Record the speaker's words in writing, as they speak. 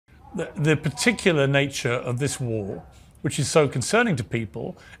the particular nature of this war, which is so concerning to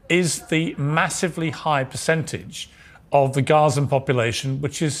people, is the massively high percentage of the Gazan population,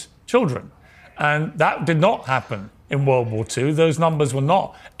 which is children. And that did not happen in World War II. Those numbers were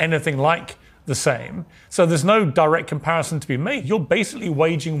not anything like the same. So there's no direct comparison to be made. You're basically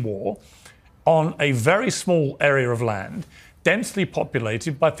waging war on a very small area of land, densely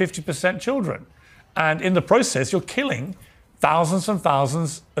populated by 50% children. And in the process, you're killing thousands and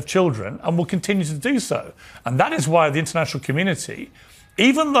thousands of children and will continue to do so. And that is why the international community,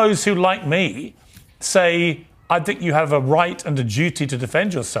 even those who, like me, say, I think you have a right and a duty to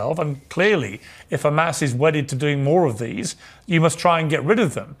defend yourself, and clearly, if Hamas is wedded to doing more of these, you must try and get rid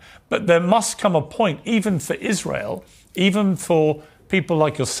of them. But there must come a point, even for Israel, even for people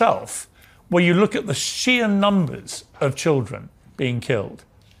like yourself, where you look at the sheer numbers of children being killed,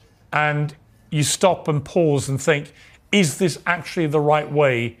 and you stop and pause and think, is this actually the right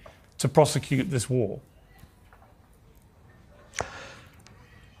way to prosecute this war?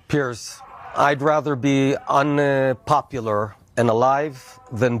 Piers, I'd rather be unpopular and alive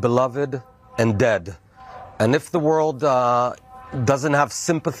than beloved and dead. And if the world doesn't have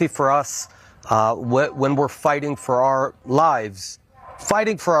sympathy for us when we're fighting for our lives,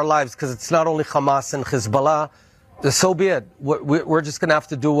 because it's not only Hamas and Hezbollah, so be it. We're just going to have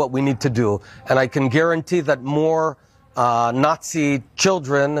to do what we need to do. And I can guarantee that more Nazi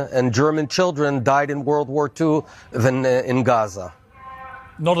children and German children died in World War II than in Gaza.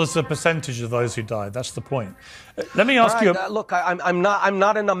 Not as a percentage of those who died. That's the point. Let me ask you. Look, I'm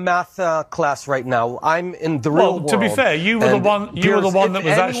not in a math class right now. I'm in the real world. To be fair, you were the one. You were the one that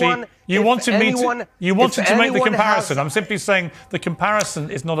was actually. You wanted to make the comparison. I'm simply saying the comparison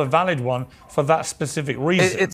is not a valid one for that specific reason.